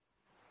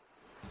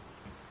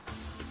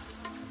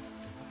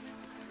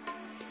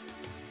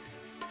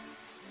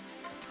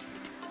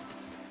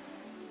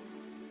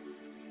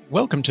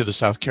Welcome to the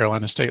South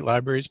Carolina State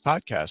Library's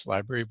podcast,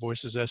 Library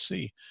Voices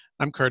SC.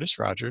 I'm Curtis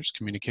Rogers,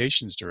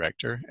 Communications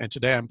Director, and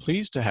today I'm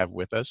pleased to have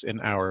with us in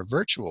our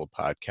virtual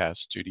podcast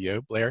studio,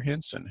 Blair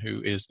Hinson,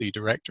 who is the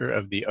Director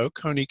of the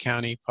Oconee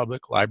County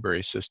Public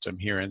Library System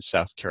here in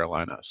South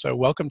Carolina. So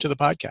welcome to the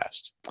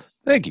podcast.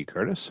 Thank you,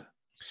 Curtis.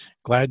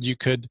 Glad you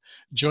could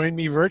join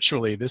me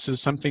virtually. This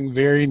is something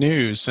very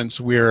new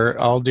since we're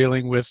all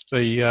dealing with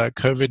the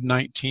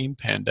COVID-19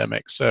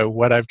 pandemic. So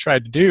what I've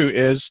tried to do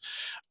is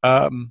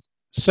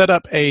set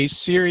up a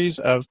series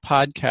of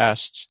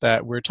podcasts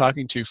that we're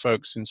talking to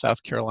folks in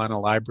South Carolina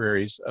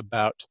libraries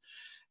about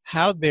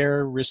how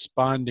they're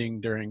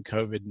responding during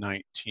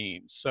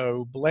COVID-19.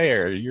 So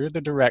Blair, you're the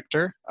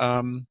director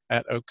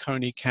at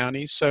Oconee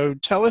County. So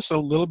tell us a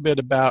little bit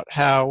about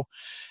how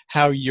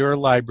your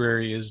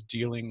library is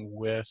dealing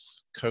with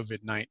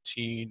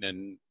COVID-19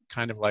 and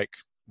kind of like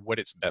what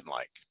it's been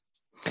like.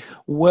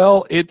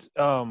 Well,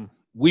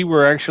 we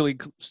were actually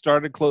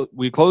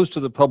we closed to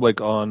the public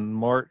on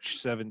March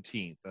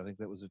 17th. I think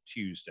that was a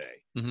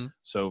Tuesday. Mm-hmm.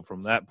 So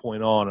from that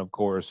point on, of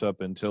course,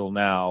 up until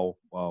now,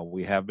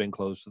 we have been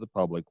closed to the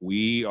public.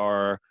 We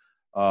are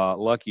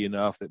lucky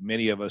enough that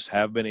many of us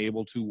have been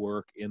able to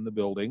work in the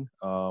building.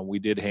 We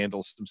did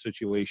handle some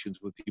situations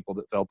with people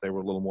that felt they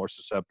were a little more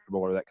susceptible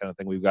or that kind of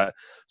thing. We've got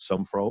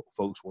some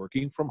folks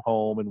working from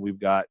home, and we've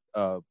got,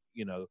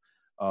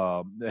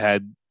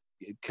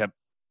 kept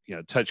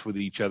touch with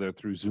each other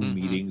through Zoom Mm-hmm.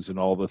 meetings and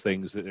all the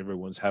things that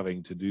everyone's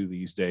having to do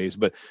these days.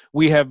 But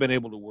we have been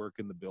able to work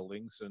in the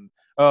buildings. And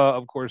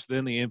of course,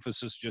 then the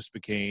emphasis just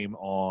became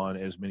on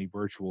as many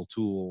virtual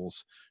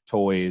tools,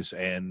 toys,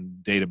 and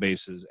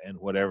databases and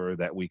whatever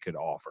that we could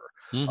offer.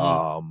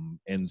 Mm-hmm.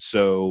 And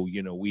so,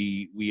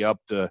 we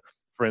upped,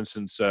 for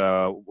instance,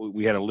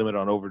 we had a limit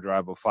on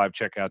Overdrive of 5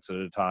 checkouts at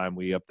a time.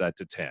 We upped that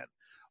to 10.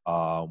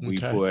 We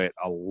put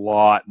a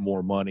lot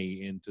more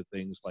money into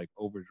things like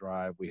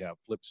Overdrive. We have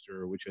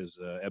Flipster, which is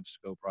a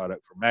EBSCO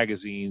product for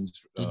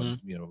magazines,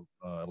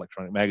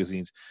 electronic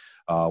magazines.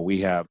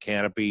 We have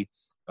Canopy,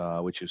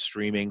 which is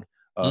streaming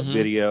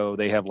video.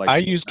 They have I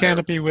use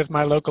Canopy with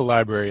my local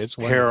library. It's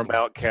wonderful.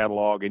 Paramount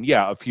catalog, and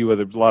a few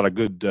other, a lot of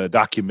good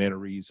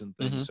documentaries and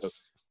things. So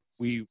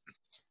we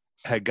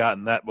had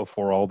gotten that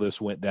before all this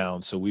went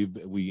down. So we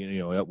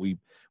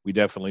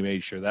definitely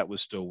made sure that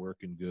was still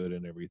working good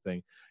and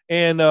everything.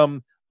 And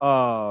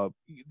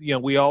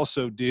we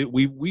also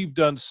we've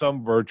done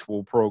some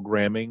virtual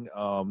programming.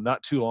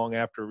 Not too long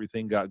after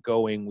everything got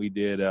going, we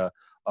did a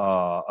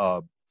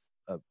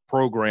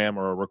program,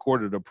 or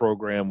recorded a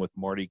program with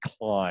Marty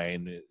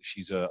Klein.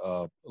 She's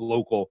a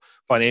local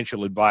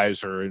financial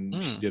advisor, and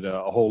she did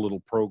a whole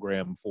little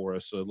program for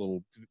us,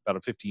 about a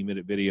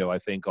 15-minute video, I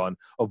think, on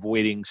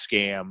avoiding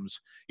scams,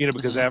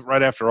 because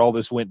right after all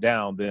this went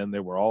down, then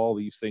there were all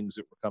these things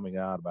that were coming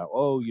out about,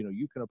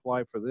 you can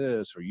apply for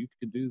this, or you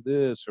can do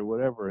this, or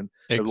whatever. And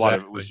exactly. A lot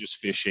of it was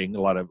just phishing.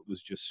 A lot of it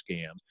was just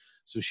scams.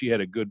 So she had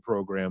a good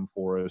program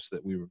for us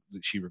that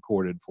she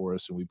recorded for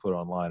us, and we put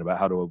online about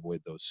how to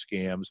avoid those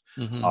scams.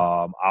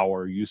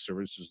 Our youth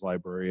services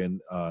librarian,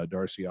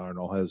 Darcy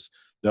Arnold, has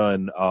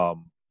done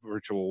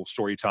virtual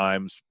story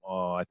times,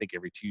 I think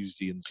every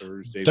Tuesday and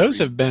Thursday. Those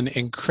have been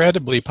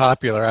incredibly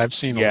popular. I've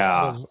seen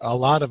a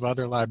lot of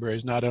other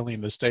libraries, not only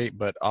in the state,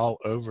 but all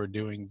over,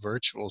 doing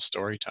virtual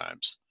story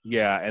times.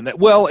 Yeah, and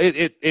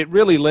it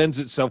really lends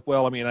itself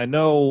well. I mean, I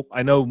know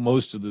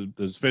most of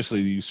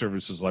especially the youth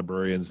services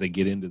librarians, they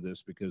get into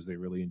this because they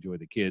really enjoy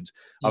the kids.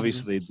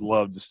 Obviously, they'd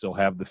love to still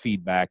have the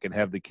feedback and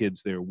have the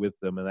kids there with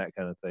them and that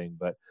kind of thing.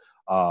 But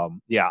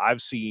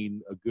I've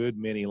seen a good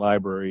many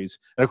libraries,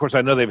 and of course,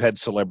 I know they've had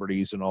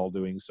celebrities and all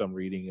doing some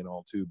reading and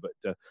all too. But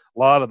a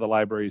lot of the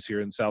libraries here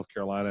in South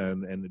Carolina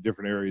and the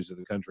different areas of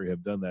the country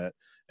have done that.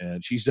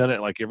 And she's done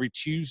it like every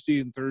Tuesday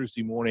and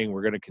Thursday morning.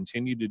 We're going to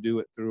continue to do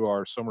it through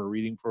our summer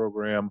reading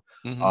program.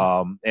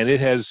 And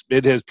it has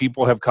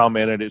people have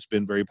commented it's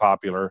been very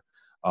popular.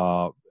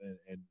 And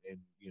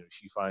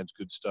she finds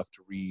good stuff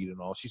to read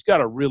and all. She's got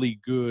a really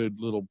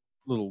good little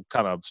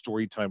kind of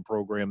story time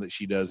program that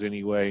she does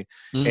anyway.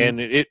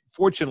 And it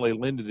fortunately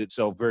lended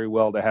itself very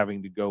well to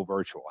having to go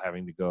virtual,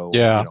 having to go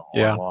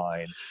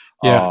online.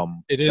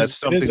 It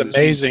is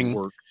amazing.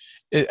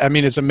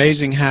 It's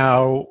amazing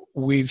how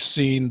we've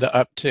seen the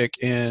uptick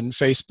in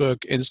Facebook,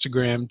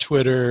 Instagram,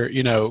 Twitter,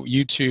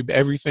 YouTube,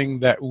 everything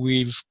that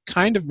we've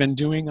kind of been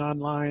doing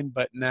online,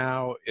 but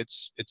now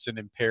it's an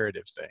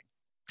imperative thing.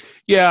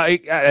 Yeah,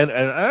 and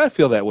I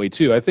feel that way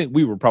too. I think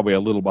we were probably a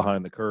little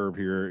behind the curve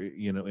here,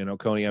 in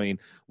Oconee. I mean,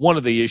 one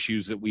of the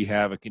issues that we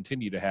have and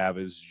continue to have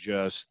is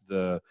just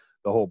the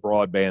whole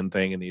broadband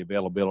thing and the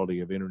availability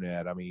of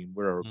internet. I mean,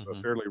 we're a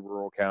fairly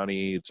rural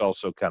county. It's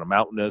also kind of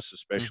mountainous,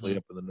 especially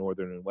up in the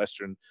northern and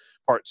western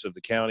parts of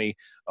the county.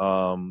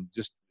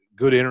 Just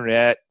good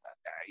internet,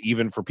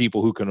 even for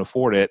people who can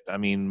afford it. I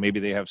mean, maybe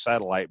they have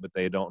satellite, but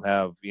they don't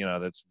have,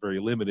 that's very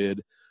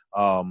limited.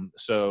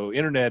 So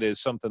internet is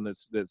something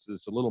that's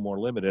a little more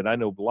limited. I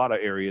know a lot of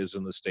areas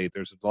in the state,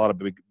 there's a lot of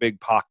big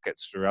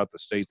pockets throughout the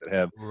state that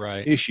have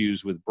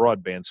issues with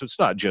broadband. So it's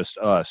not just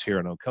us here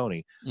in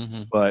Oconee,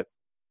 but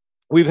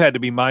we've had to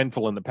be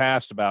mindful in the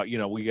past about,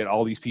 we get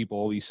all these people,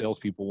 all these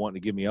salespeople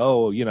wanting to give me,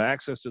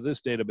 access to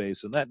this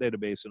database and that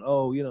database.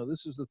 And,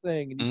 this is the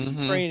thing. And you can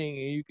do training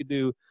and you could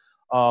do,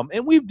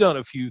 and we've done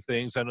a few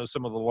things. I know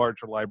some of the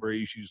larger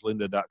libraries use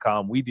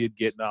lynda.com. We did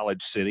get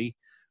Knowledge City,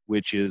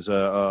 which is,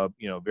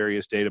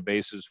 various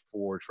databases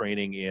for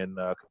training in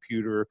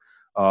computer,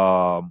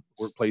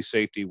 workplace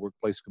safety,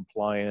 workplace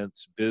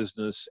compliance,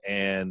 business,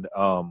 and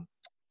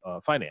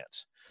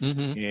finance.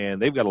 And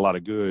they've got a lot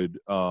of good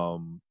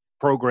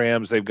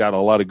programs. They've got a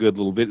lot of good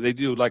they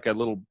do like a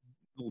little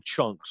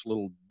chunks,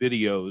 little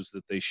videos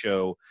that they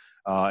show.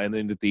 And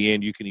then at the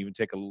end, you can even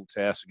take a little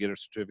test to get a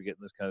certificate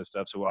and this kind of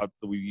stuff. So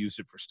we use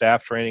it for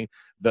staff training.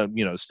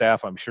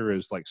 Staff, I'm sure,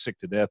 is like sick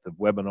to death of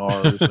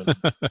webinars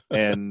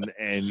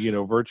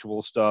and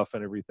virtual stuff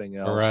and everything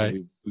else. Right.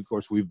 And of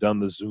course, we've done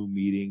the Zoom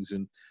meetings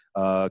and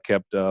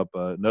kept up.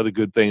 Another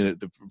good thing that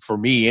for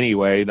me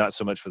anyway, not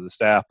so much for the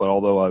staff, but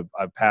although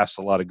I've passed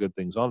a lot of good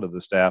things on to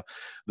the staff,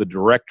 the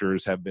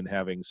directors have been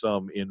having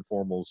some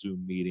informal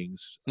Zoom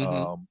meetings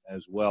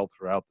as well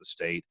throughout the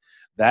state.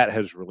 That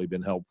has really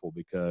been helpful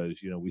because,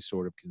 we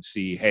sort of can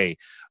see, hey,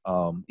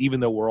 even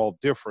though we're all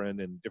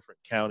different in different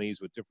counties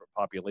with different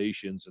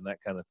populations and that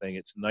kind of thing,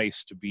 it's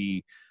nice to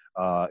be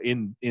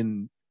in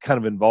kind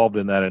of involved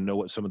in that and know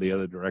what some of the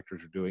other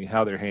directors are doing,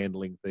 how they're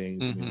handling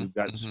things. I mean, we've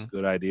gotten some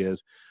good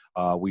ideas.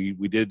 We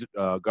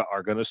are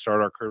going to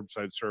start our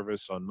curbside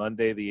service on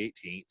Monday, the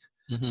 18th.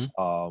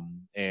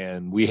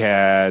 And we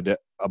had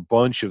a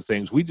bunch of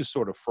things. We just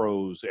sort of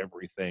froze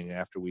everything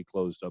after we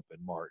closed up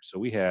in March. So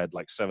we had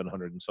like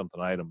 700 and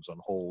something items on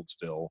hold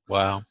still.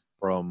 Wow.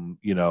 From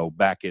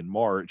back in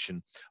March,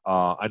 and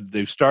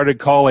they've started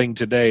calling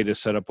today to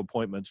set up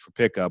appointments for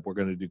pickup. We're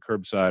going to do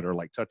curbside or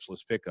like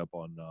touchless pickup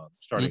on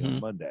starting on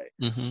Monday.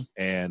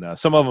 And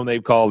some of them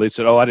they've called. They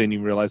said, "Oh, I didn't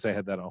even realize I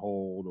had that on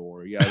hold,"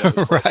 or "Yeah, that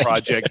was for a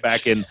project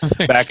back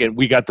in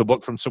we got the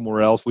book from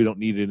somewhere else. We don't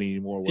need it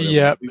anymore." Whatever.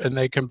 Yep, and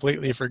they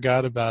completely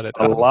forgot about it.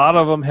 A lot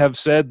of them have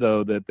said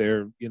though that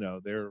they're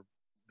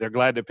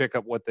glad to pick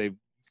up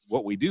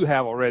what we do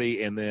have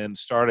already, and then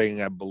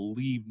starting, I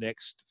believe,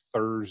 next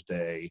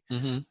Thursday,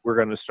 we're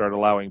going to start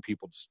allowing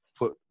people to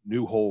put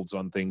new holds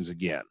on things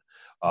again.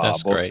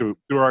 That's both great.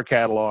 through our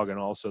catalog, and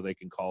also they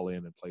can call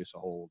in and place a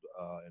hold,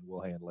 and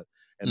we'll handle it.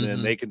 And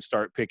then they can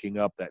start picking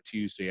up that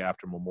Tuesday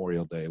after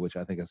Memorial Day, which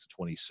I think is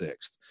the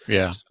 26th.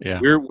 Yeah, so yeah.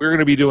 We're going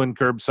to be doing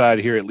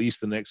curbside here at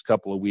least the next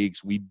couple of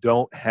weeks. We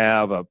don't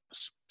have a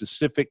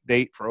specific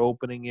date for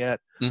opening yet.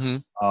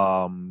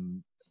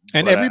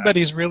 And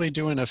everybody's really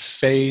doing a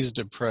phased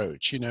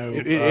approach,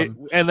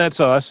 and that's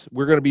us.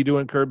 We're going to be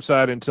doing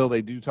curbside until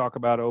they do talk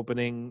about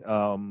opening.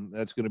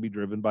 That's going to be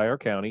driven by our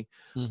county.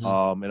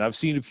 And I've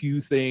seen a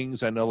few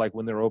things. I know, like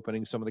when they're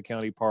opening some of the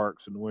county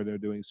parks and where they're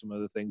doing some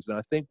other things. And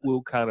I think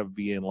we'll kind of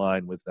be in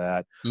line with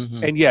that.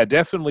 And yeah,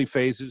 definitely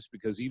phases,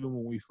 because even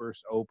when we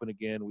first open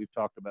again, we've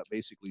talked about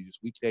basically just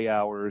weekday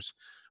hours.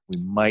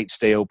 We might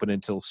stay open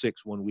until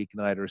 6 one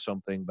weeknight or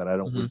something, but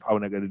we're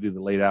probably not going to do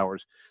the late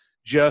hours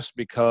just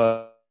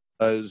because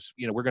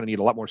we're going to need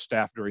a lot more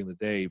staff during the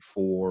day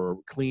for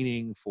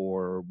cleaning.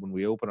 For when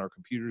we open our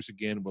computers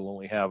again, we'll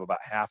only have about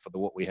half of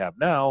what we have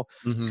now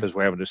because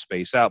we're having to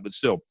space out, but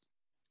still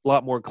a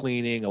lot more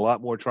cleaning, a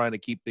lot more trying to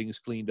keep things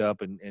cleaned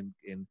up and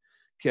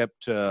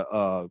kept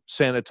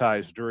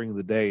sanitized during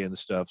the day and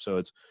stuff.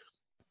 So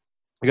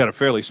we got a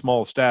fairly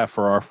small staff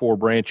for our 4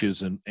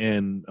 branches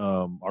and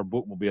our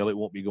bookmobile. It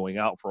won't be going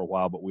out for a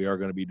while, but we are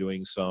going to be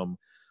doing some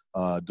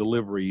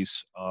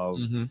deliveries of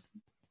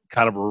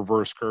kind of a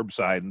reverse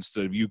curbside.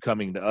 Instead of you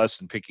coming to us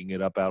and picking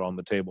it up out on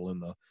the table in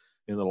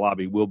the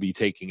lobby, we'll be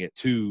taking it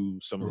to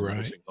some of the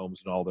nursing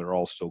homes and all. They're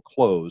all still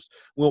closed.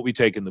 We won't be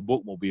taking the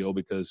bookmobile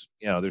because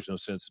there's no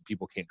sense that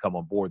people can't come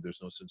on board.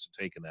 There's no sense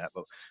in taking that.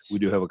 But we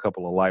do have a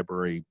couple of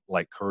library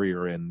like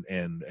courier and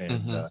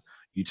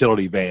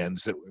utility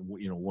vans that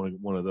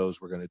one of those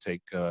we're going to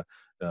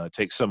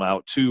take some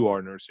out to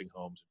our nursing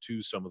homes,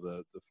 to some of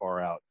the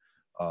far out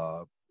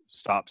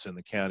stops in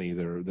the county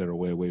that are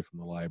way away from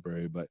the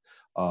library. But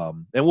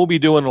and we'll be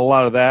doing a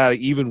lot of that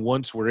even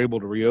once we're able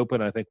to reopen.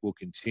 I think we'll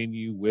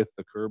continue with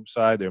the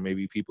curbside. There may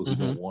be people who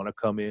don't want to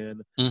come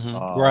in.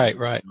 Right.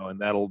 And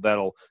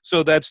that'll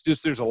so that's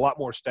just, there's a lot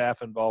more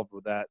staff involved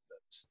with that,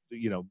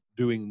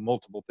 doing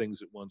multiple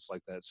things at once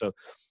like that. So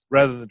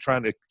rather than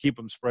trying to keep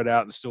them spread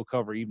out and still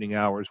cover evening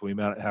hours, we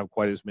may not have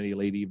quite as many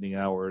late evening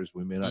hours.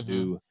 We may not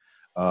do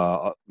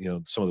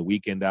some of the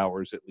weekend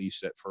hours, at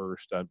least at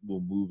first.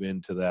 We'll move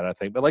into that, I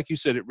think. But like you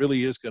said, it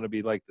really is going to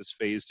be like this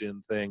phased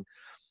in thing.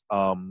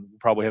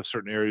 Probably have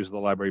certain areas of the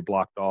library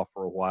blocked off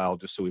for a while,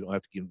 just so we don't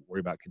have to worry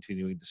about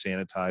continuing to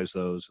sanitize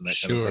those and that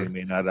kind of thing.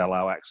 May not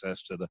allow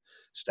access to the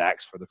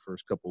stacks for the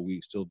first couple of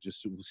weeks, still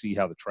just to see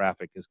how the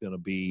traffic is going to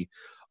be.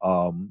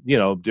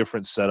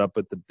 Different setup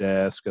at the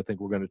desk. I think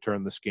we're going to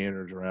turn the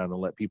scanners around and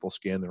let people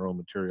scan their own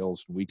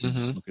materials, and we can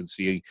look and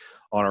see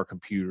on our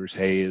computers,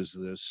 hey, is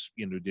this,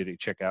 did it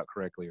check out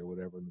correctly or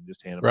whatever, and then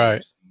just hand them.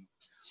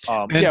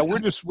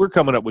 We're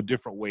coming up with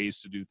different ways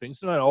to do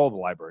things. Not all the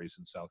libraries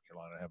in South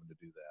Carolina are having to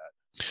do that.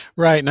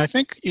 Right. And I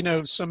think,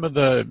 some of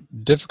the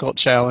difficult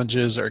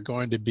challenges are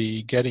going to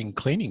be getting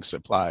cleaning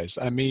supplies.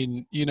 I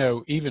mean,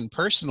 even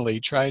personally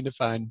trying to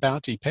find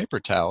Bounty paper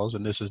towels,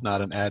 and this is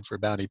not an ad for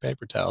Bounty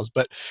paper towels,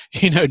 but,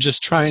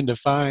 just trying to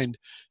find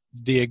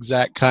the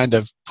exact kind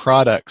of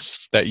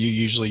products that you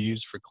usually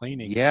use for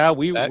cleaning, Yeah,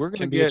 that we're gonna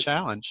can be a get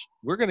challenge.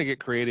 we're going to get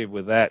creative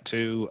with that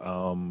too.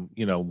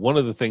 One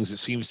of the things that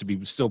seems to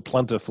be still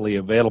plentifully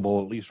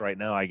available, at least right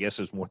now, I guess,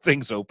 as more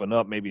things open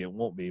up, maybe it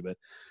won't be, but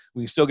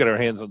we can still get our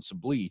hands on some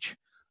bleach.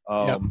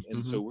 Yep.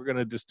 And so we're going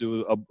to just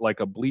do like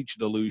a bleach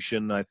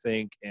dilution, I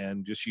think,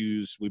 and just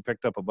we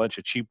picked up a bunch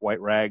of cheap white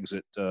rags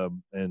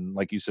and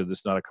like you said, this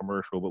is not a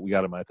commercial, but we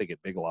got them, I think,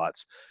 at Big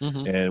Lots.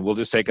 Hmm. And we'll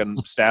just take them,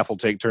 staff will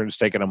take turns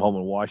taking them home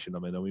and washing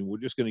them. And I mean, we're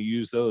just going to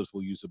use those.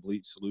 We'll use a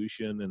bleach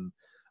solution and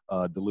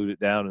dilute it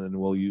down, and then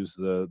we'll use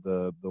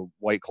the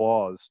white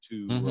cloths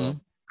to Hmm.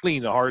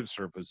 clean the hard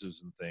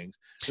surfaces and things.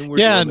 And we're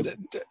Yeah, doing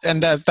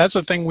and that's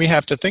the thing we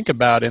have to think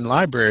about in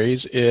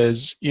libraries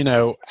is,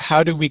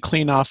 how do we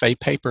clean off a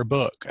paper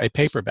book, a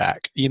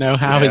paperback?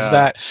 How is yeah.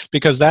 that?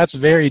 Because that's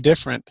very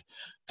different.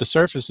 The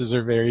surfaces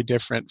are very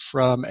different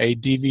from a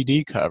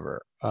DVD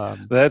cover.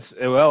 That's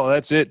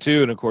it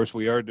too. And of course,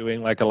 we are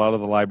doing like a lot of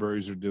the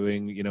libraries are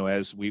doing.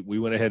 As we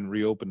went ahead and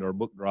reopened our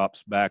book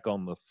drops back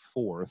on the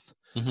 4th,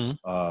 Hmm.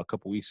 a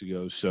couple weeks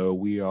ago. So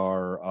we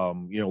are,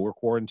 we're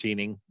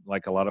quarantining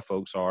like a lot of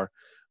folks are.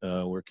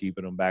 We're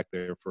keeping them back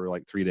there for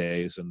like 3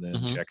 days and then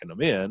Hmm. checking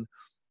them in.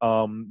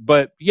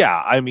 But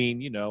yeah, I mean,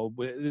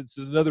 it's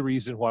another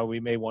reason why we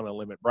may want to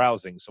limit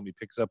browsing. Somebody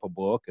picks up a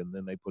book and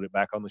then they put it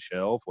back on the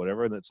shelf,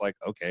 whatever, and it's like,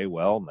 okay,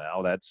 well,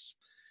 now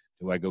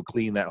do I go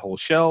clean that whole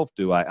shelf?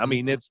 I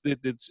mean, Hmm.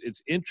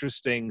 it's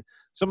interesting.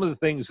 Some of the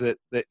things that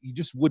you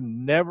just would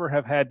never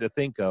have had to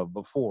think of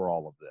before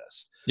all of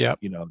this. Yep.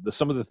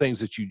 Some of the things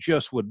that you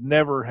just would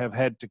never have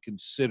had to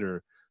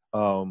consider.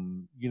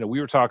 We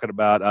were talking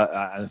about.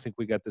 I think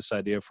we got this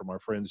idea from our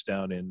friends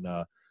down in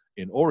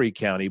Oconee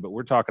County, but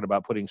we're talking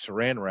about putting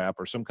Saran wrap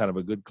or some kind of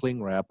a good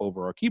cling wrap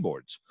over our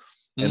keyboards.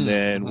 And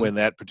then Mm-hmm. when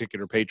that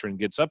particular patron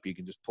gets up, you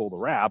can just pull the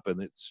wrap,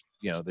 and it's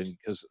then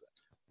because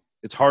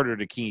it's harder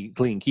to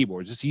clean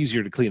keyboards. It's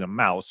easier to clean a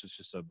mouse. It's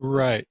just it's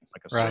Right.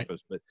 like a Right.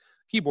 surface, but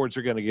keyboards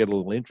are going to get a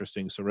little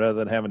interesting. So rather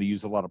than having to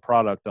use a lot of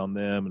product on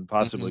them and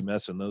possibly Hmm.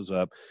 messing those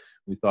up,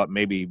 we thought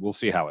maybe we'll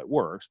see how it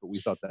works, but we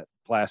thought that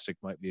plastic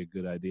might be a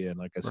good idea. And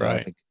like I said, I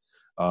Right. think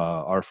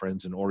our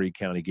friends in Oconee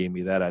County gave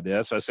me that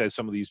idea. So I said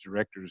some of these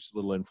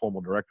little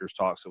informal directors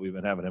talks that we've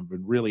been having have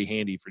been really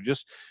handy for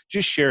just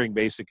sharing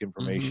basic Hmm.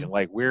 information,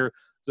 like where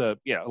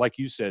like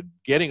you said,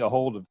 getting a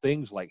hold of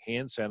things like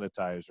hand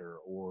sanitizer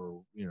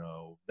or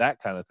that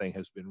kind of thing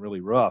has been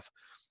really rough.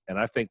 And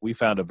I think we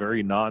found a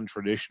very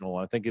non-traditional,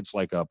 I think it's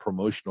like a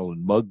promotional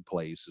and mug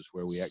place is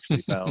where we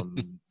actually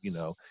found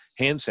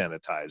hand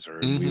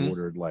sanitizer, and we Hmm.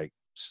 ordered like,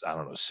 I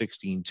don't know,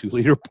 16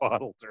 2-liter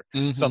bottles or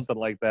Hmm. something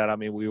like that. I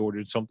mean, we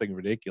ordered something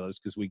ridiculous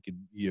because we could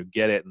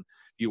get it, and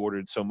you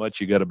ordered so much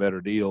you got a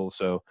better deal.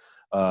 So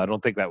I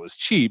don't think that was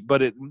cheap,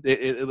 but at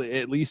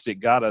least it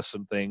got us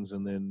some things.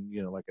 And then,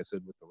 like I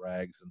said, with the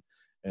rags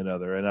and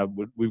other,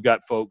 and we've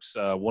got folks.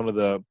 One of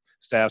the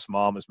staff's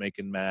mom is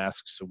making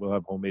masks, so we'll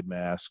have homemade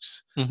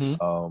masks. Hmm.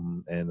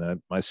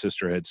 And my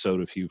sister had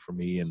sewed a few for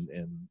me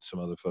and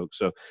some other folks.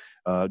 So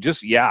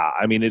yeah,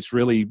 I mean, it's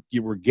really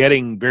you were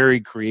getting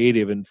very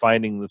creative in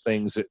finding the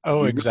things that Oh,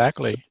 we really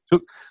exactly.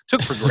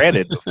 took for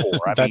granted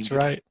before. I mean, That's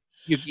right.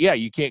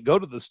 you can't go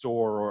to the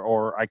store,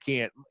 or I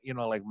can't,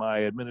 like my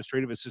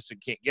administrative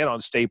assistant can't get on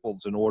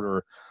Staples and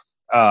order,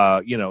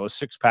 a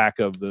 6-pack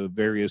of the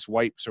various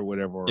wipes or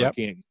whatever, or Yep.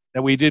 can't.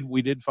 Now we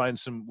did find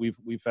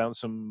we found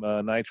some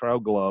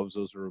nitrile gloves.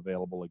 Those are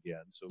available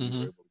again. So we were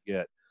Hmm. able to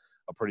get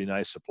a pretty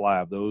nice supply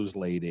of those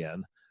laid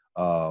in.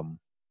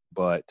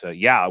 But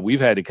yeah, we've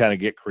had to kind of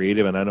get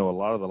creative, and I know a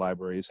lot of the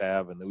libraries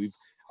have, and we've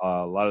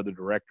a lot of the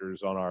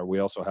directors we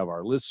also have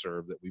our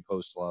listserv that we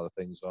post a lot of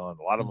things on.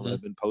 A lot of them Hmm.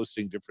 have been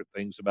posting different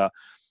things about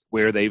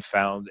where they've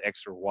found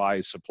X or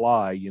Y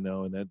supply, and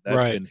that's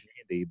Right. been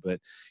handy.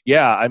 But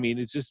yeah, I mean,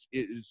 it's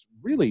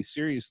really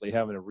seriously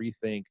having to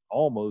rethink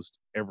almost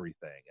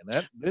everything,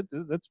 and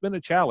that's been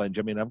a challenge.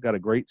 I mean, I've got a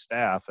great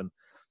staff, and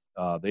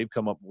they've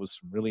come up with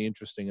some really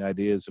interesting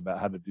ideas about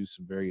how to do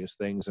some various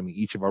things. I mean,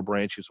 each of our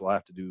branches will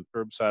have to do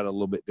curbside a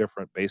little bit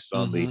different based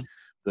on Hmm.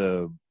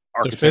 the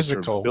The architecture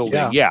of the physical. building.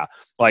 Yeah. Yeah,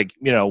 like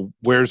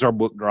where's our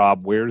book drop?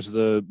 Where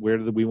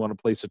do we want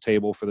to place a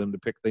table for them to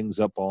pick things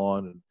up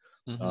on? And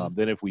Hmm.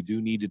 then if we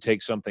do need to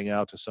take something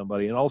out to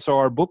somebody, and also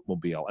our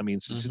bookmobile. I mean,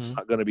 since it's Hmm.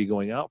 not going to be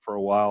going out for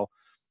a while,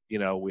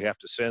 we have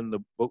to send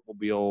the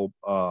bookmobile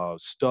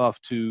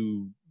stuff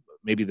to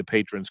maybe the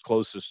patron's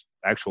closest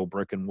actual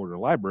brick and mortar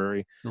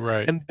library.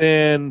 Right. And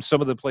then some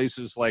of the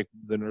places like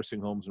the nursing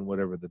homes and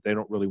whatever that they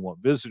don't really want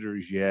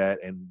visitors yet,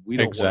 and we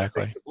don't want to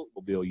take Exactly. the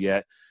bookmobile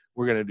yet.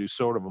 We're going to do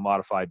sort of a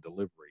modified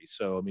delivery.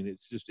 So I mean,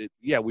 it's just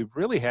yeah, we've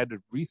really had to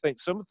rethink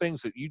some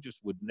things that you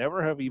just would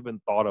never have even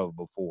thought of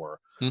before,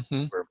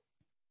 Hmm. or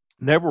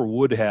never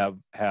would have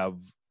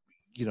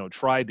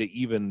tried to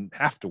even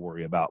have to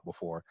worry about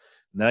before.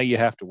 Now you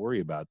have to worry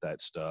about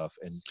that stuff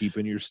and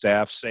keeping your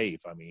staff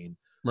safe. I mean,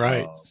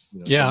 Right.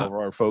 some Yeah. of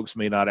our folks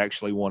may not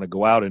actually want to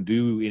go out and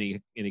do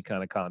any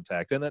kind of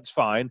contact, and that's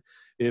fine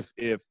if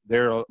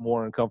they're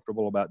more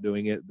uncomfortable about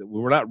doing it.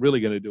 We're not really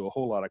going to do a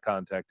whole lot of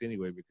contact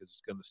anyway, because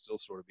it's going to still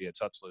sort of be a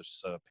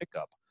touchless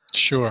pickup.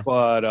 Sure.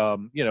 But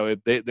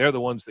if they're the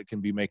ones that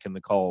can be making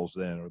the calls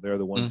then, or they're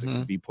the ones that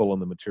can be pulling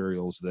the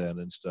materials then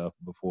and stuff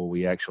before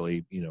we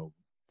actually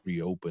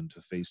reopen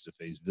to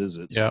face-to-face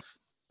visits. Yep.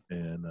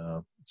 And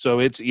so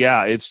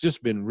it's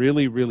just been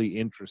really, really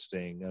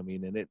interesting. I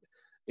mean, and it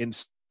in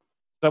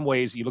some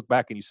ways you look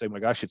back and you say, my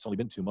gosh, it's only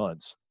been 2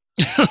 months.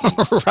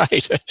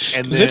 Right.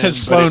 And Because it has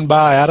flown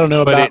by. I don't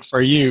know about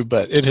for you,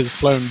 but it has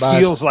flown by.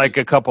 Feels like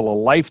a couple of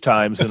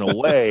lifetimes in a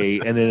way.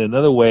 And in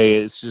another way,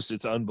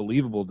 it's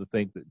unbelievable to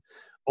think that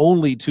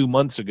only 2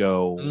 months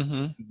ago,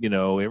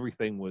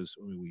 everything was,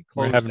 we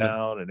closed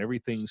down and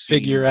everything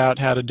figure out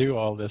how to do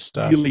all this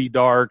stuff. Really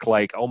dark,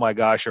 like, oh my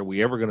gosh, are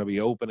we ever going to be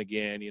open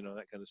again?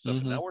 That kind of stuff.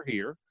 And now we're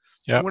here.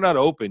 Yep. We're not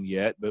open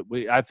yet, but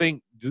I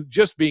think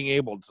just being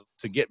able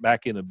to get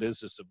back in the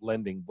business of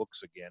lending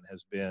books again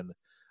has been,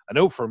 I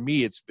know for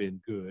me it's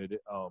been good,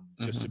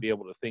 just to be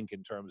able to think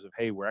in terms of,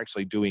 hey, we're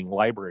actually doing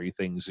library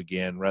things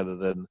again rather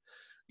than,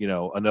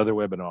 another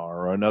webinar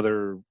or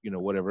another,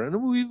 whatever.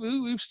 And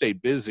we've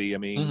stayed busy. I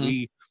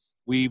mean,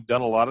 we've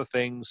done a lot of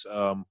things.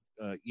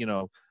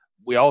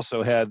 We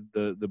also had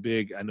the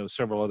big, I know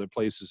several other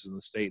places in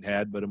the state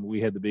had, but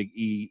we had the big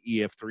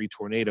EF3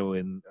 tornado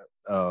in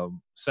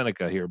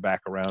Seneca here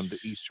back around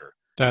Easter.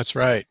 That's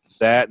right.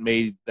 That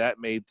made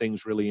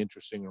things really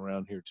interesting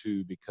around here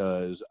too,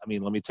 because I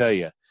mean, let me tell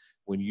you,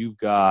 when you've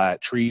got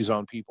trees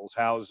on people's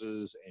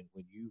houses and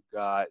when you've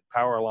got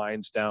power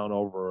lines down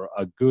over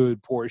a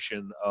good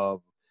portion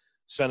of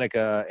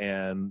Seneca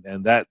and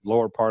that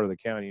lower part of the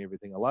county and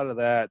everything, a lot of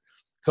that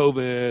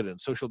COVID and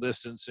social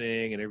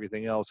distancing and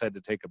everything else had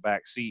to take a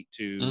back seat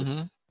to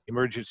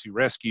emergency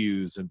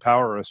rescues and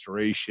power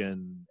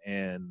restoration.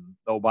 And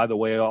oh, by the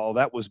way, all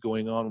that was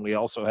going on, we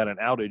also had an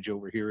outage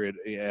over here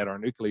at our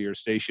nuclear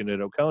station at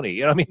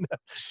Oconee. I mean,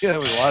 there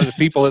was a lot of the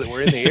people that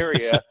were in the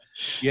area,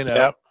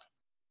 Yep.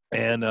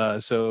 And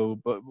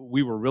but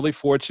we were really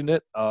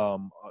fortunate.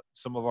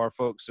 Some of our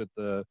folks at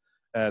the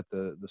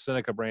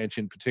Seneca branch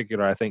in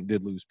particular, I think,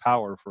 did lose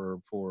power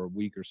for a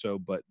week or so,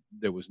 but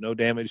there was no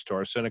damage to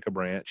our Seneca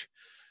branch.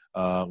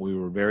 We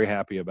were very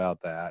happy about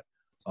that.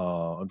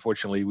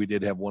 Unfortunately, we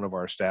did have one of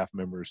our staff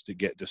members to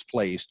get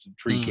displaced. A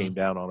tree came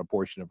down on a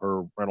portion of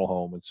her rental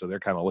home, and so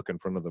they're kind of looking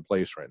for another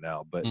place right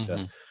now. But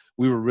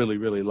we were really,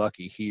 really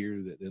lucky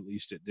here that at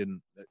least it didn't.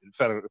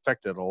 It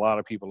affected a lot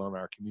of people in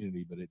our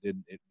community, but it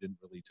didn't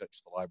really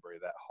touch the library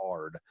that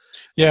hard.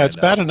 Yeah, it's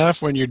bad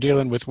enough when you're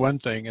dealing with one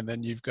thing, and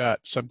then you've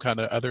got some kind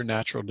of other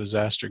natural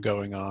disaster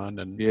going on.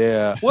 And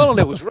well, and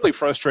it was really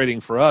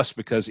frustrating for us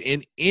because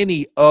in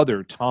any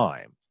other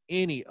time,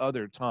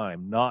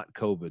 not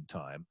COVID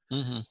time,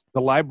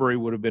 the library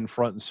would have been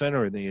front and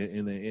center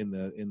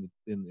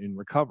in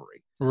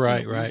recovery.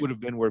 Right. We would have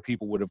been where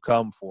people would have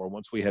come for.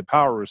 Once we had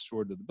power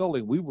restored to the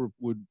building, we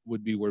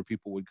would be where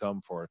people would come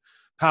for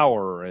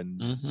power and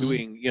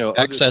doing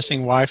accessing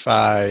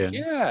Wi-Fi. And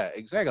yeah,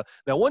 exactly.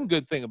 Now, one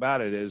good thing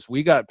about it is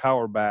we got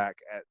power back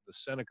at the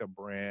Seneca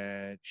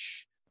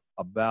branch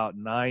about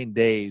 9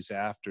 days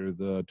after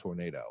the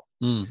tornado.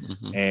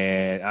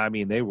 And I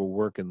mean, they were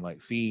working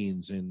like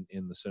fiends in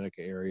the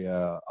Seneca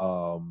area,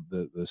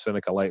 the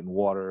Seneca Light and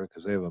Water,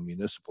 because they have a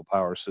municipal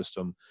power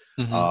system,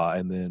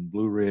 and then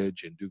Blue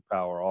Ridge and Duke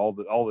Power, all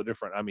the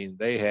different, I mean,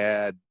 they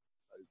had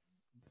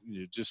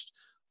just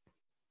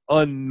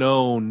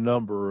unknown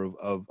number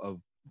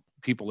of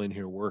people in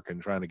here working,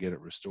 trying to get it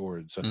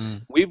restored. So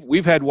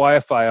we've had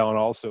Wi-Fi on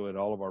also at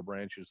all of our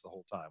branches the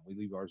whole time. We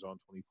leave ours on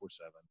 24/7.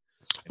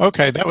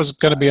 Okay, that was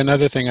going to be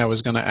another thing I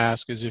was going to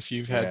ask, is if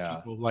you've had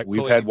people like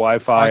we've had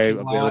Wi-Fi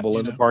available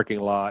in the parking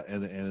lot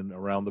and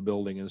around the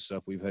building and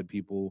stuff. We've had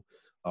people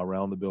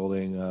around the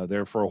building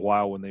there for a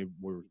while when they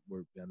were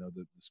I know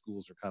the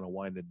schools are kind of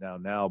winding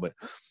down now, but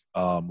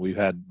we've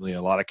had a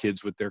lot of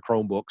kids with their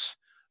Chromebooks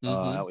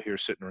out here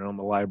sitting around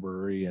the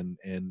library and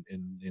in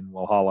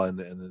Walhalla and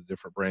the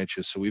different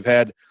branches. So we've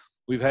had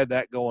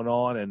that going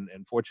on, and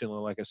fortunately,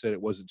 like I said,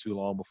 it wasn't too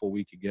long before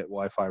we could get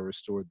Wi-Fi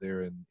restored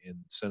there in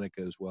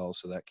Seneca as well.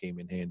 So that came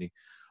in handy.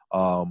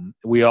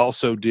 We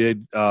also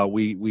did.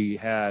 We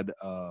had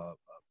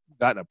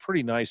gotten a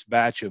pretty nice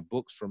batch of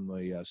books from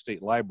the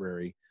state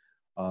library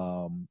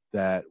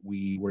that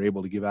we were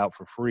able to give out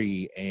for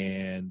free,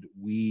 and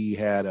we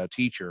had a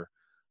teacher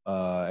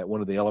at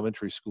one of the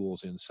elementary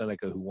schools in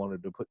Seneca who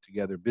wanted to put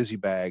together busy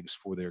bags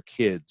for their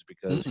kids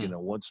because,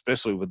 once,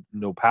 especially with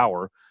no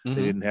power, they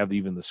didn't have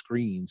even the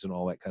screens and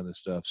all that kind of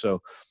stuff. So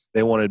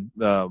they wanted,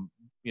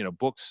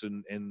 books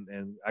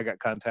and I got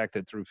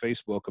contacted through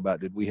Facebook about,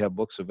 did we have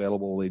books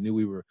available? They knew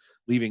we were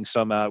leaving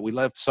some out. We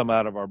left some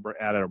out of our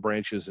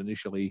branches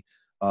initially.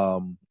 I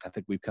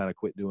think we've kind of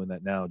quit doing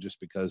that now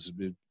just because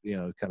it,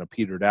 kind of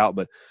petered out.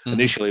 But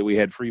initially we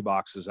had free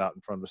boxes out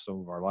in front of some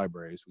of our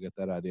libraries. We got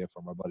that idea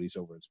from our buddies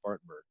over in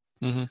Spartanburg.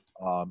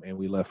 Mm-hmm. And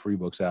we left free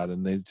books out.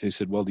 And they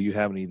said, well, do you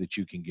have any that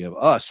you can give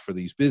us for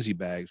these busy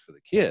bags for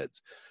the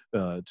kids,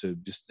 to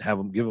just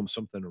give them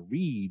something to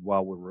read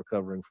while we're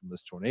recovering from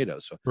this tornado?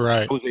 So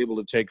Right. I was able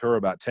to take her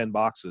about 10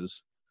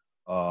 boxes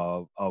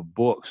of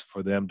books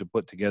for them to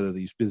put together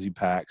these busy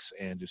packs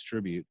and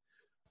distribute.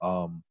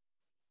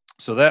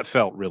 So that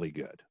felt really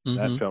good. That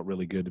Mm-hmm. felt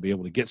really good to be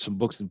able to get some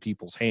books in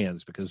people's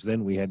hands, because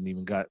then we hadn't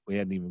even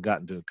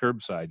gotten to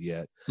curbside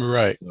yet.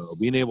 Right. So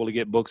being able to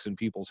get books in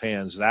people's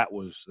hands, that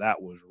was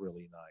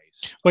really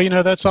nice.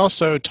 Well, that's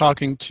also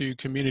talking to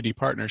community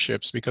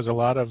partnerships, because a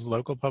lot of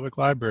local public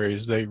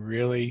libraries, they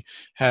really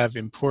have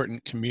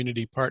important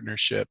community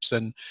partnerships.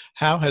 And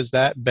how has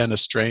that been a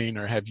strain,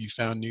 or have you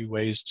found new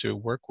ways to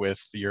work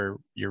with your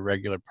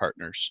regular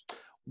partners?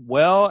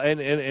 Well,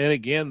 and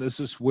again, this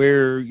is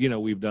where,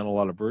 we've done a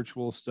lot of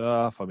virtual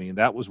stuff. I mean,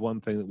 that was one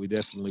thing that we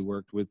definitely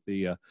worked with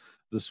the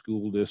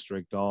school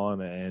district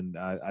on, and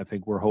I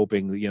think we're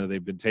hoping that,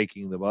 they've been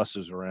taking the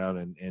buses around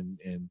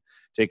and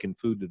taking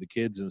food to the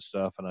kids and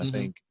stuff, and I Mm-hmm.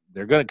 think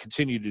they're going to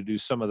continue to do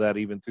some of that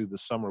even through the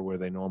summer where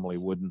they normally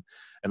wouldn't.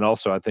 And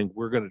also, I think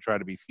we're going to try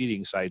to be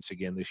feeding sites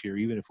again this year,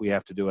 even if we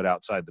have to do it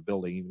outside the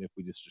building, even if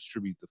we just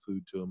distribute the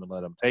food to them and let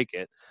them take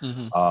it.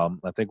 Mm-hmm.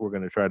 I think we're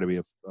going to try to be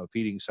a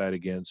feeding site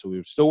again. So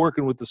we're still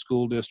working with the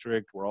school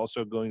district. We're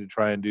also going to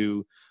try and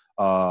do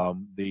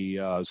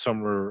the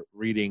summer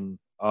reading.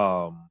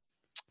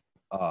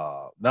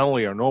 Not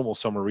only our normal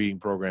summer reading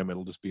program,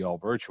 it'll just be all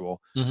virtual,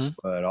 Mm-hmm.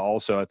 but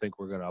also I think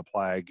we're going to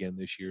apply again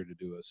this year to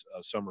do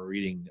a summer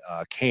reading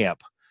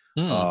camp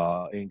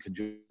Mm. in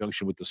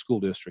conjunction with the school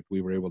district.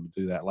 We were able to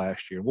do that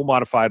last year. We'll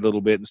modify it a little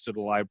bit. Instead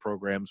of live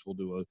programs, we'll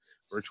do a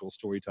virtual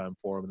story time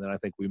for them. And then I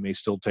think we may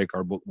still take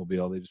our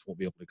bookmobile. They just won't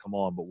be able to come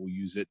on, but we'll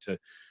use it to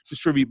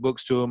distribute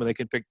books to them, and they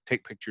can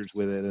take pictures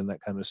with it and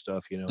that kind of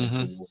stuff, And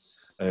Mm-hmm.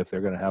 so if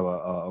they're going to have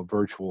a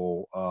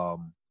virtual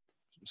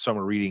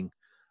summer reading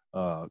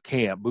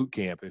boot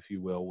camp, if you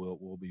will,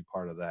 we'll be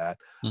part of that.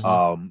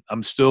 Mm-hmm.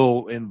 I'm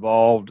still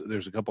involved.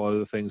 There's a couple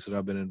other things that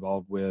I've been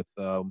involved with.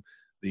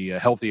 The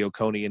Healthy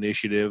Oconee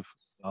initiative,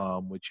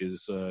 which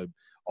is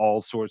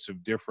all sorts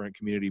of different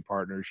community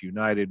partners,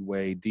 United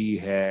Way,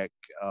 DHEC,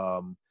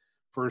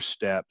 First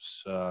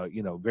Steps,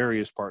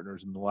 various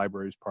partners, and the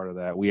library is part of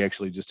that. We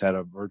actually just had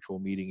a virtual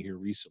meeting here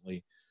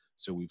recently.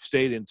 So we've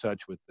stayed in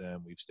touch with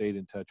them. We've stayed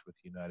in touch with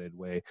United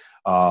Way.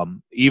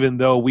 Even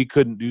though we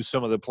couldn't do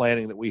some of the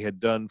planning that we had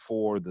done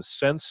for the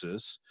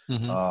census,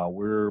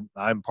 Mm-hmm.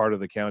 I'm part of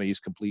the county's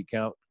complete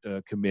count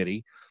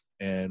committee,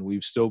 and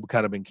we've still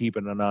kind of been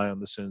keeping an eye on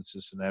the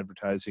census and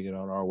advertising it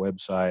on our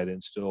website.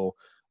 And still,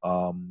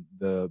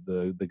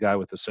 the guy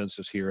with the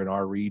census here in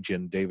our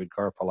region, David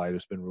Carpolite,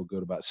 has been real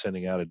good about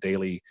sending out a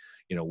daily,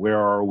 where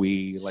are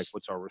we, like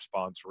what's our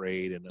response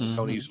rate, and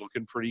Oconee's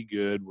looking pretty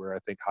good. We're, I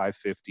think, high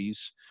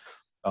 50s,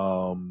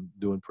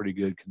 doing pretty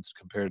good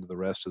compared to the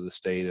rest of the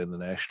state and the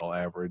national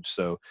average.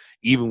 So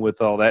even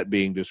with all that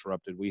being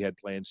disrupted, we had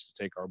plans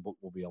to take our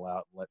bookmobile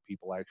out and let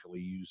people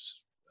actually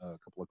use a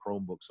couple of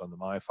Chromebooks on the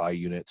MiFi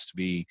units to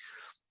be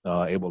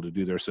able to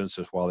do their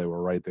census while they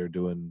were right there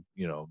doing,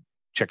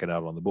 checking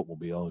out on the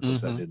bookmobile. Of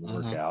course, that didn't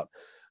work out.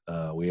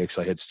 We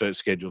actually had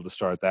scheduled to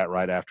start that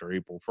right after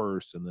April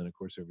 1st, and then of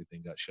course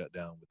everything got shut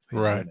down with the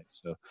pandemic. Right.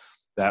 So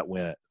that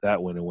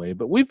went away.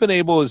 But we've been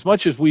able, as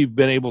much as we've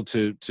been able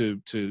to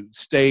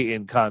stay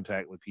in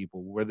contact with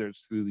people, whether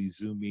it's through these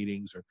Zoom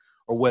meetings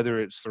or whether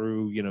it's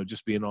through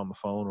just being on the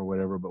phone or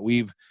whatever. But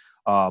we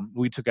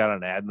took out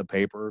an ad in the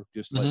paper,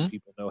 just letting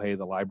people know, hey,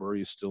 the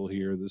library is still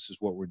here. This is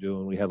what we're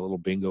doing. We had a little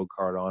bingo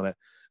card on it.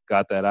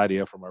 Got that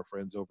idea from our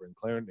friends over in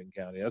Clarendon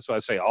County. That's why I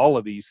say all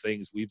of these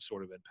things we've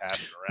sort of been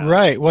passing around.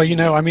 Right. Well,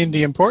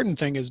 the important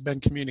thing has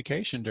been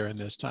communication during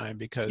this time,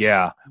 because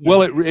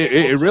well, it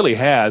really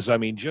has. I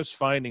mean, just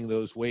finding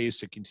those ways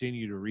to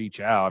continue to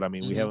reach out. I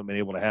mean, we haven't been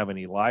able to have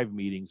any live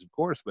meetings, of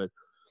course, but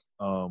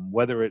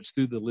whether it's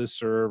through the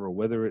listserv or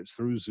whether it's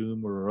through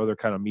Zoom or other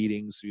kind of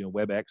meetings,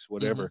 WebEx,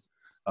 whatever.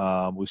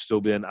 I've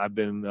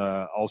been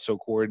also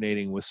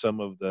coordinating with some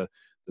of the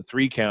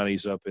three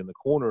counties up in the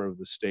corner of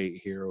the state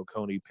here,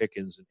 Oconee,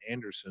 Pickens, and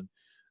Anderson.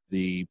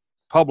 The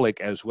public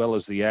as well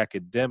as the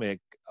academic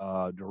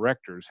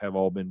directors have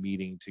all been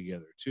meeting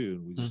together too.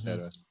 And we just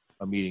had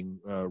a meeting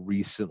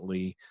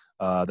recently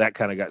that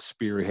kind of got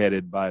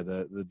spearheaded by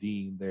the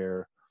dean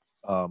there,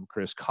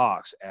 Chris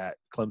Cox at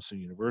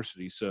Clemson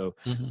University. So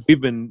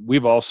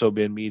we've also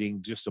been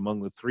meeting just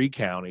among the three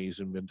counties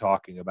and been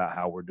talking about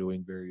how we're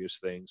doing various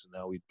things, and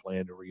now we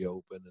plan to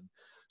reopen and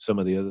some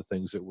of the other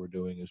things that we're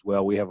doing as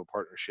well. We have a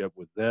partnership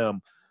with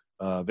them,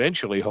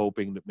 eventually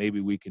hoping that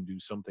maybe we can do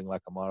something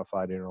like a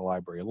modified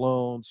interlibrary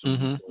loan,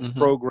 some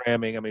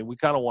programming. I mean, we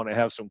kind of want to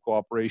have some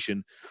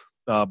cooperation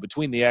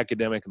between the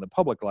academic and the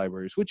public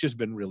libraries, which has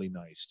been really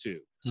nice too.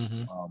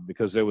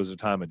 Because there was a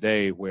time of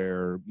day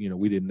where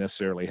we didn't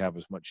necessarily have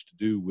as much to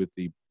do with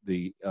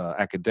the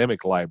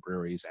academic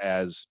libraries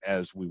as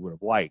we would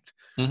have liked,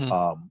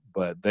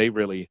 but they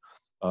really,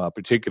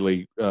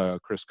 particularly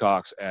Chris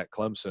Cox at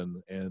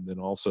Clemson, and then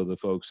also the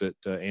folks at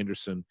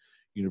Anderson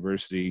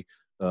University,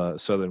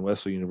 Southern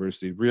Wesley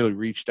University really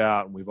reached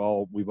out, and we've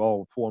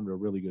all formed a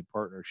really good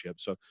partnership.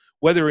 So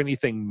whether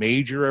anything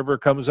major ever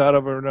comes out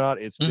of it or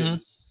not, it's Mm-hmm.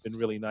 been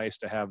really nice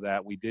to have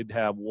that. We did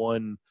have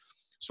one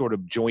sort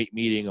of joint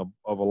meeting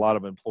of a lot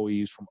of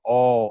employees from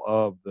all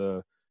of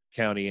the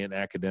county and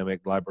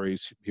academic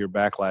libraries here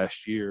back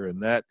last year,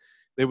 and that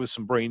there was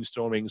some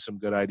brainstorming, some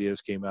good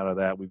ideas came out of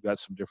that. We've got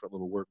some different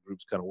little work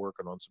groups kind of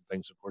working on some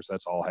things. Of course,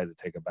 that's all had to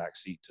take a back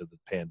seat to the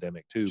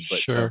pandemic too, but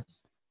Sure.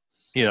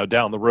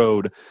 down the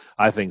road,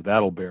 I think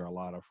that'll bear a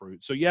lot of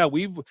fruit. So yeah,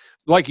 we've,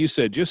 like you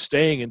said, just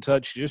staying in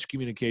touch, just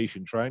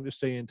communication, trying to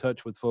stay in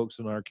touch with folks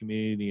in our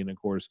community. And of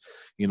course,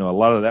 a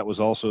lot of that was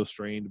also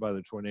strained by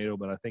the tornado,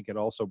 but I think it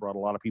also brought a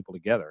lot of people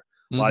together.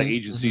 A lot of Mm-hmm.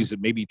 agencies that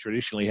maybe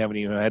traditionally haven't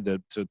even had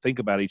to think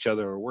about each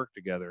other or work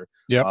together,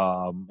 Yep.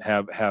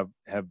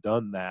 have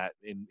done that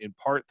in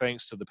part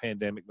thanks to the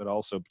pandemic, but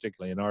also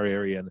particularly in our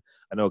area. And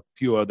I know a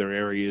few other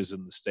areas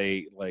in the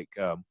state, like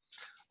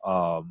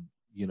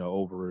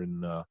over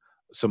in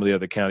some of the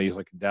other counties,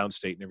 like in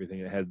downstate and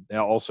everything, that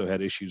also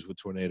had issues with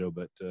tornado.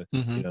 But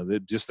Mm-hmm.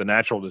 just the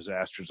natural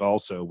disasters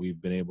also,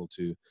 we've been able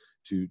to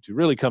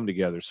really come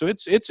together. So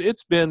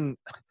it's been.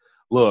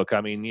 Look,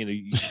 I mean,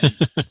 you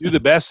do the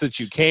best that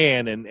you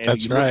can, and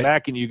That's you look right.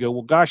 back and you go,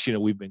 well, gosh,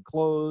 we've been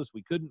closed.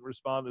 We couldn't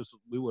respond as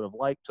we would have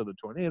liked to the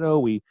tornado.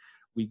 We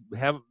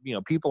have,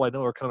 people I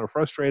know are kind of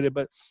frustrated,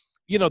 but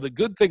the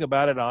good thing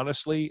about it,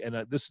 honestly, and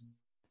this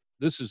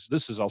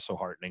is also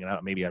heartening. And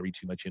maybe I read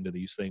too much into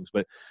these things,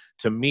 but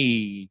to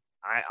me,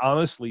 I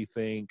honestly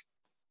think,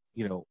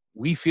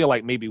 we feel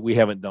like maybe we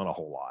haven't done a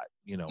whole lot,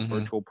 Mm-hmm.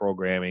 virtual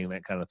programming,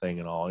 that kind of thing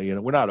and all.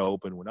 We're not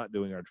open, we're not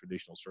doing our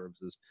traditional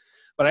services,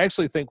 but I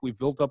actually think we've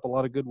built up a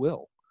lot of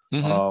goodwill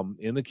Mm-hmm.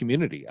 in the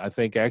community. I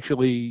think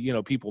actually,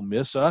 people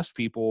miss us,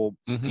 people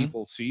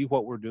Mm-hmm. see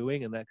what we're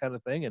doing and that kind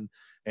of thing.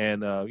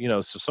 And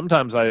so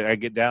sometimes I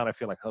get down, I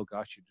feel like, oh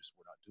gosh,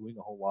 we're not doing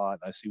a whole lot.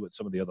 I see what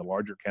some of the other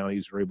larger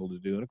counties are able to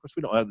do. And of course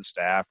we don't have the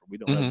staff, or we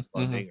don't have the Mm-hmm.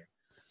 Mm-hmm. funding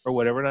or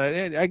whatever.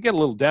 And I get a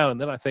little down, and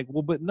then I think,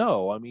 well, but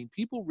no, I mean,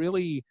 people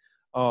really,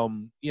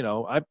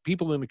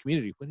 people in the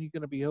community, when are you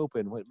going to be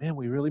open? Man,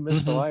 we really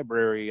miss the Mm-hmm.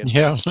 library. And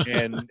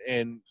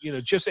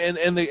Yeah. just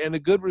and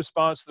the good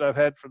response that I've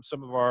had from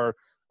some of our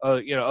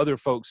other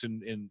folks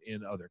in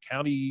other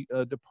county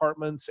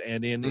departments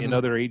and in Mm-hmm.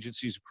 other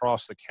agencies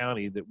across the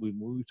county, that when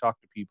we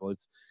talk to people,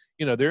 it's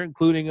they're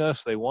including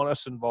us, they want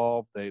us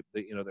involved, they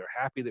they're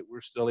happy that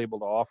we're still able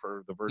to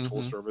offer the virtual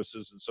Mm-hmm.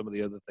 services and some of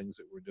the other things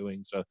that we're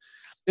doing. So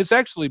it's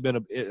actually been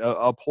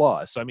a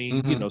plus. I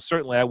mean, Mm-hmm.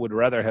 certainly I would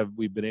rather have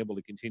we've been able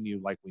to continue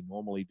like we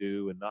normally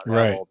do and not have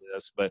Right. all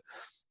this, but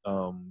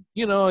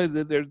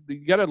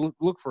you got to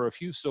look for a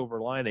few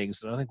silver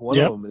linings, and I think one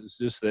of Yep. them is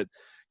just that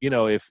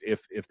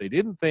if they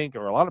didn't think,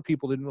 or a lot of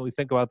people didn't really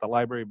think about the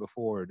library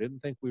before, didn't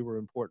think we were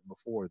important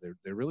before,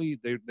 they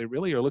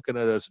really are looking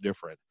at us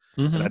different.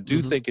 And Mm-hmm. I do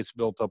Mm-hmm. think it's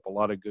built up a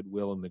lot of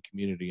goodwill in the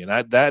community,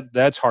 and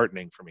that's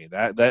heartening for me.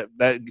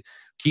 That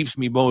keeps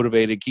me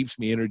motivated, keeps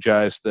me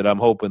energized, that I'm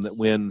hoping that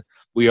when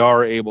we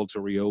are able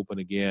to reopen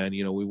again,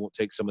 we won't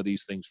take some of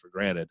these things for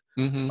granted.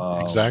 Mm-hmm.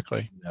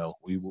 Exactly.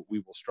 We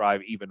will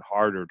strive even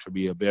harder to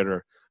be a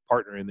better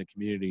partner in the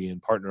community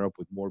and partner up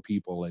with more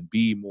people and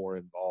be more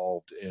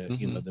involved,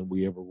 Mm-hmm. than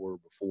we ever were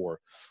before.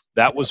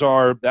 That was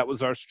our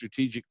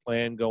strategic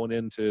plan going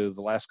into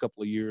the last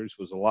couple of years,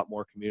 was a lot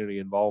more community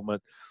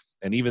involvement.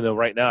 And even though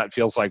right now it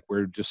feels like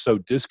we're just so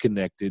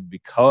disconnected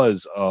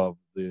because of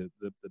the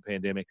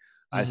pandemic,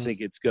 I Mm-hmm.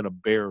 think it's going to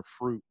bear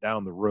fruit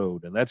down the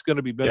road, and that's going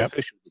to be Yep.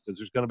 beneficial because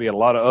there's going to be a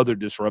lot of other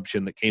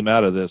disruption that came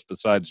out of this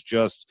besides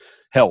just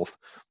health.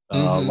 A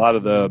Mm-hmm. lot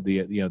of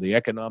Mm-hmm. the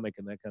economic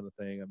and that kind of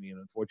thing. I mean,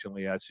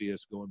 unfortunately, I see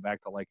us going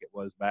back to like it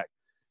was back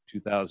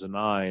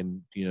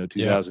 2009, Yep.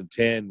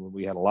 2010, when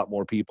we had a lot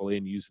more people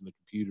in using the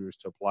computers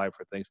to apply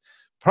for things.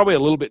 Probably a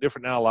little bit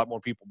different now. A lot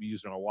more people be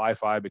using our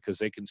Wi-Fi because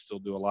they can still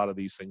do a lot of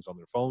these things on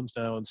their phones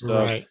now and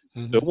stuff. Right. So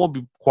Mm-hmm. it won't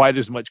be quite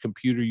as much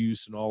computer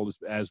use and all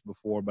as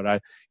before.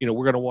 But we're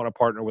going to want to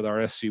partner with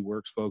our SC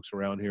Works folks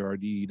around here, our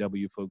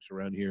DEW folks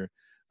around here.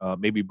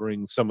 Maybe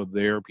bring some of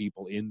their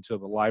people into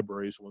the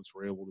libraries once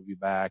we're able to be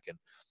back,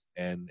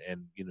 and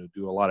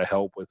do a lot of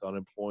help with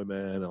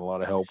unemployment and a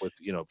lot of help with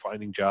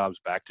finding jobs,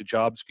 back to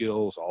job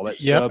skills, all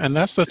that Yep, stuff. and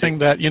that's the thing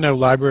that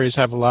libraries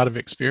have a lot of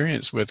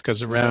experience with,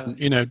 because Yeah,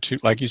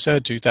 around like you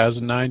said,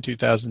 2009,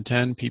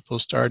 2010, people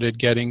started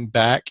getting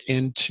back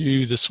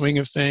into the swing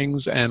of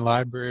things, and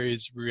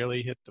libraries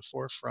really hit the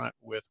forefront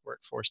with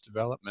workforce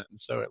development, and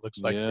so it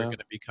looks like we're yeah. going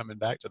to be coming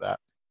back to that.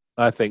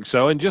 I think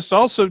so. And just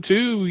also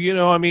too,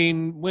 I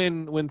mean,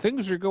 when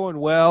things are going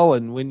well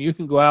and when you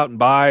can go out and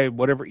buy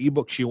whatever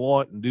ebooks you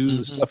want and do the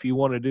Hmm. stuff you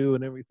want to do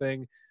and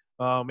everything,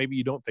 maybe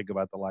you don't think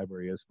about the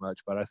library as much.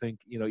 But I think,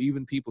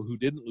 even people who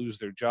didn't lose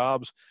their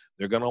jobs,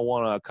 they're going to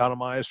want to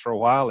economize for a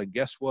while. And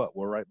guess what?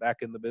 We're right back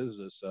in the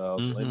business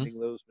of Hmm. lending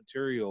those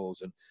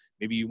materials. And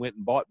maybe you went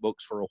and bought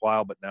books for a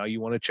while, but now you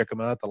want to check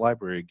them out at the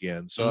library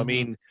again. So, I Hmm.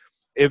 mean,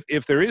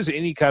 if there is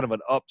any kind of an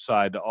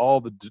upside to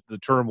all the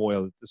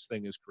turmoil that this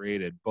thing has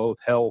created, both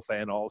health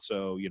and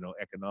also,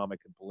 economic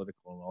and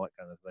political and all that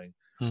kind of thing,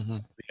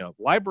 Mm-hmm.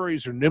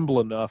 libraries are nimble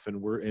enough,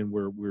 and we're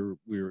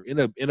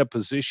in a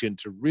position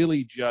to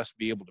really just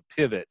be able to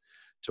pivot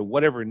to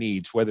whatever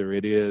needs, whether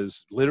it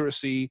is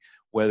literacy,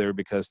 whether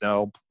because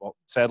now,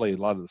 sadly, a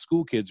lot of the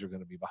school kids are going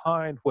to be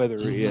behind, whether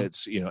Mm-hmm.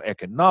 it's,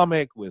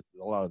 economic with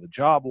a lot of the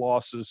job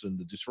losses and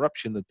the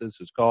disruption that this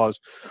has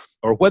caused,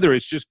 or whether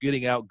it's just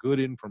getting out good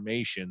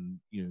information,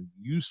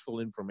 useful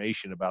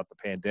information about the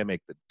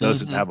pandemic that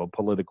doesn't Mm-hmm. have a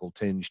political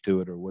tinge to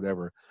it or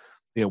whatever.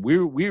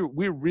 We're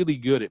really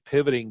good at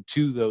pivoting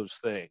to those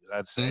things.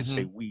 I'd say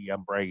Mm-hmm.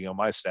 I'm bragging on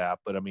my staff,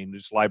 but I mean,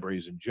 just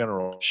libraries in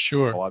general,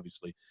 Sure.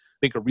 obviously, I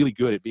think are really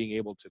good at being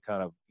able to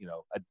kind of,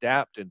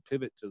 adapt and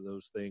pivot to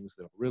those things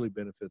that really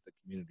benefit the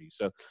community.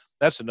 So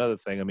that's another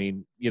thing. I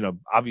mean,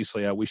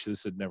 obviously I wish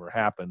this had never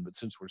happened, but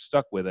since we're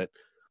stuck with it,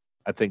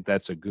 I think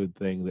that's a good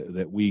thing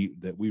that we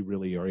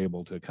really are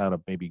able to kind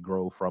of maybe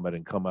grow from it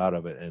and come out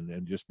of it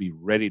and just be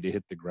ready to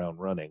hit the ground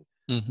running,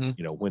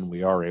 Mm-hmm. when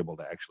we are able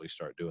to actually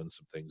start doing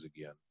some things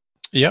again.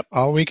 Yep.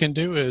 All we can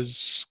do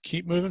is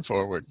keep moving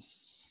forward.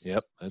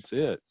 Yep, that's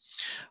it.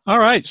 All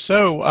right.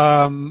 So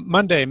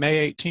Monday,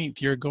 May 18th,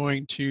 you're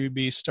going to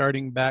be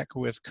starting back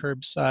with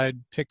curbside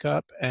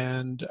pickup.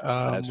 And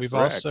That's we've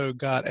correct. also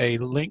got a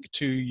link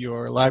to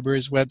your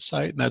library's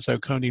website, and that's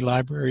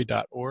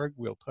oconeelibrary.org.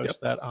 We'll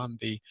post that on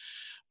the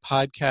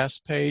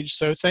podcast page.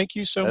 So thank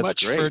you so That's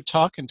much for great.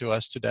 talking to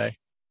us today.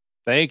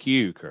 Thank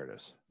you,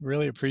 Curtis.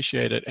 Really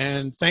appreciate it.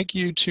 And thank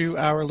you to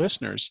our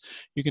listeners.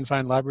 You can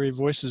find Library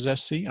Voices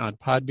SC on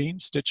Podbean,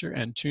 Stitcher,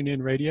 and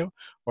TuneIn Radio,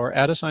 or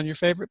add us on your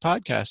favorite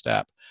podcast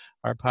app.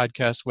 Our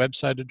podcast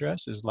website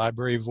address is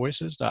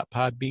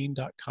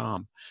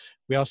libraryvoices.podbean.com.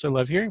 We also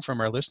love hearing from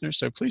our listeners,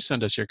 so please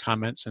send us your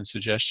comments and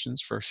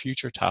suggestions for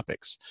future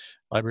topics.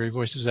 Library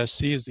Voices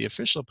SC is the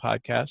official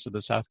podcast of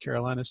the South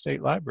Carolina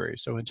State Library.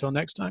 So until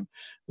next time,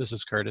 this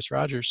is Curtis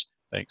Rogers.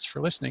 Thanks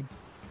for listening.